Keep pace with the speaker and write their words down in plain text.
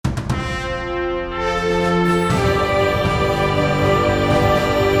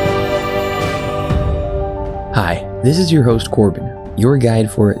This is your host Corbin, your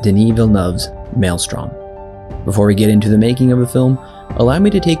guide for Denis Villeneuve's Maelstrom. Before we get into the making of the film, allow me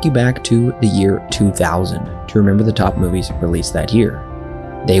to take you back to the year 2000 to remember the top movies released that year.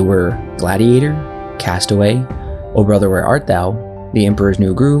 They were Gladiator, Castaway, Oh Brother Where Art Thou, The Emperor's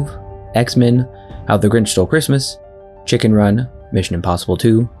New Groove, X-Men, How the Grinch Stole Christmas, Chicken Run, Mission Impossible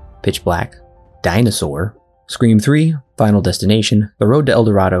 2, Pitch Black, Dinosaur, Scream 3, Final Destination, The Road to El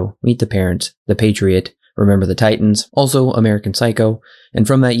Dorado, Meet the Parents, The Patriot, Remember the Titans, also American Psycho, and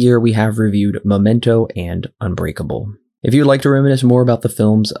from that year we have reviewed Memento and Unbreakable. If you'd like to reminisce more about the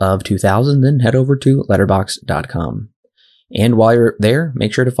films of 2000, then head over to letterboxd.com. And while you're there,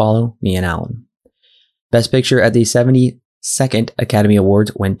 make sure to follow me and Alan. Best Picture at the 72nd Academy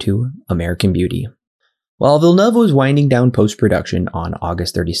Awards went to American Beauty. While Villeneuve was winding down post-production on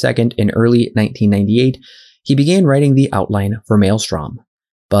August 32nd in early 1998, he began writing the outline for Maelstrom.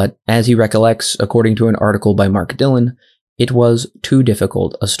 But as he recollects, according to an article by Mark Dillon, it was too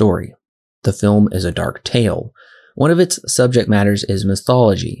difficult a story. The film is a dark tale. One of its subject matters is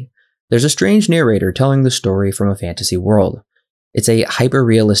mythology. There's a strange narrator telling the story from a fantasy world. It's a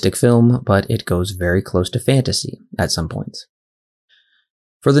hyper-realistic film, but it goes very close to fantasy at some points.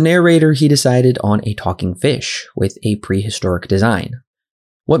 For the narrator, he decided on a talking fish with a prehistoric design.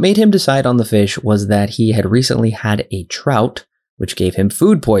 What made him decide on the fish was that he had recently had a trout, which gave him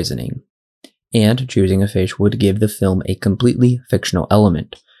food poisoning, and choosing a fish would give the film a completely fictional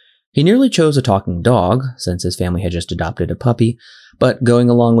element. He nearly chose a talking dog, since his family had just adopted a puppy, but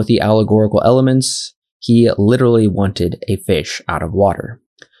going along with the allegorical elements, he literally wanted a fish out of water.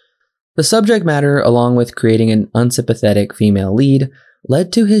 The subject matter, along with creating an unsympathetic female lead,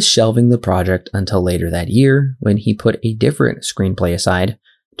 led to his shelving the project until later that year, when he put a different screenplay aside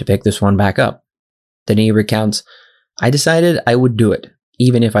to pick this one back up. Denis recounts, "I decided I would do it,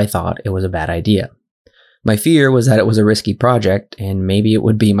 even if I thought it was a bad idea. My fear was that it was a risky project, and maybe it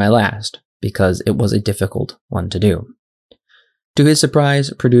would be my last, because it was a difficult one to do." To his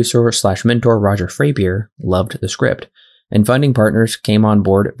surprise, producer/mentor Roger Frappier loved the script, and funding partners came on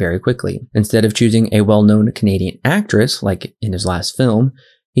board very quickly. Instead of choosing a well-known Canadian actress, like in his last film,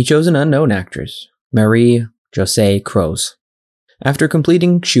 he chose an unknown actress, Marie-Josée Croze. After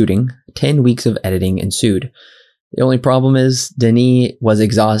completing shooting, 10 weeks of editing ensued. The only problem is Denis was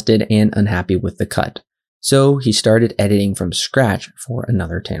exhausted and unhappy with the cut, so he started editing from scratch for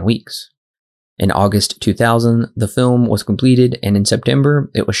another 10 weeks. In August 2000, the film was completed, and in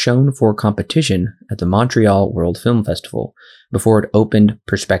September, it was shown for competition at the Montreal World Film Festival, before it opened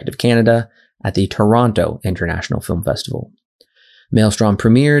Perspective Canada at the Toronto International Film Festival. Maelstrom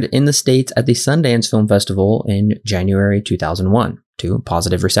premiered in the States at the Sundance Film Festival in January 2001 to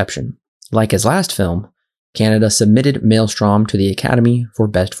positive reception. Like his last film, Canada submitted Maelstrom to the Academy for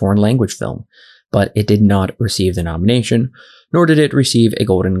Best Foreign Language Film, but it did not receive the nomination, nor did it receive a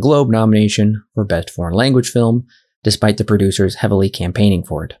Golden Globe nomination for Best Foreign Language Film, despite the producers heavily campaigning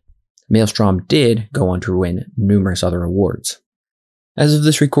for it. Maelstrom did go on to win numerous other awards. As of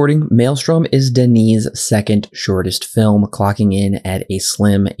this recording, Maelstrom is Denis' second shortest film, clocking in at a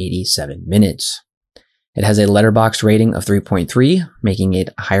slim 87 minutes. It has a Letterboxd rating of 3.3, making it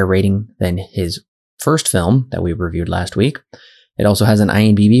a higher rating than his first film that we reviewed last week. It also has an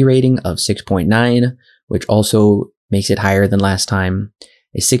IMDb rating of 6.9, which also makes it higher than last time.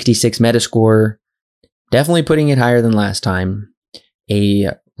 A 66 Metascore, definitely putting it higher than last time.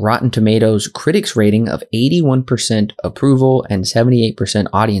 A Rotten Tomatoes critics rating of 81% approval and 78%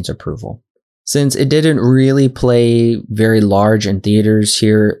 audience approval. Since it didn't really play very large in theaters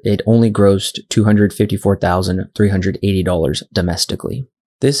here, it only grossed $254,380 domestically.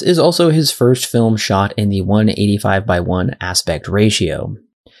 This is also his first film shot in the 1:85:1 aspect ratio.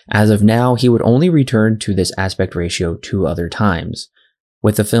 As of now, he would only return to this aspect ratio 2 other times,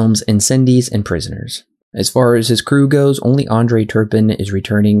 with the films Incendies and Prisoners. As far as his crew goes, only André Turpin is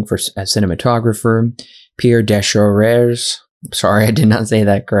returning as cinematographer. Pierre Deschorers, sorry I did not say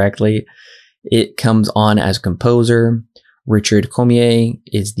that correctly, it comes on as composer. Richard Comier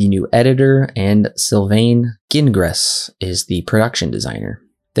is the new editor, and Sylvain Gingras is the production designer.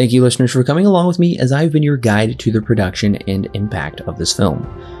 Thank you, listeners, for coming along with me as I've been your guide to the production and impact of this film.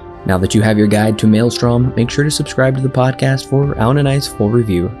 Now that you have your guide to Maelstrom, make sure to subscribe to the podcast for Alan and I's full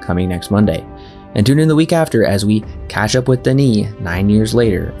review coming next Monday. And tune in the week after as we catch up with Denis 9 years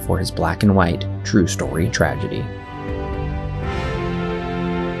later for his black and white true story tragedy.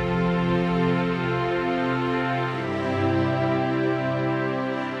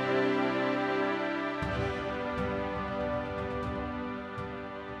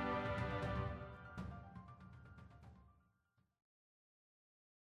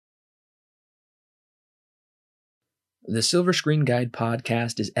 The Silver Screen Guide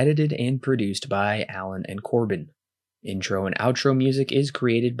podcast is edited and produced by Alan and Corbin. Intro and outro music is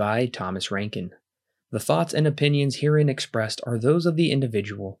created by Thomas Rankin. The thoughts and opinions herein expressed are those of the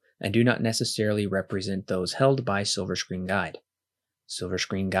individual and do not necessarily represent those held by Silver Screen Guide. Silver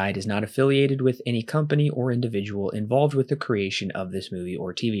Screen Guide is not affiliated with any company or individual involved with the creation of this movie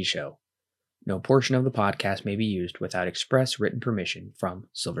or TV show. No portion of the podcast may be used without express written permission from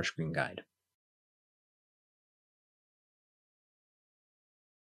Silver Screen Guide.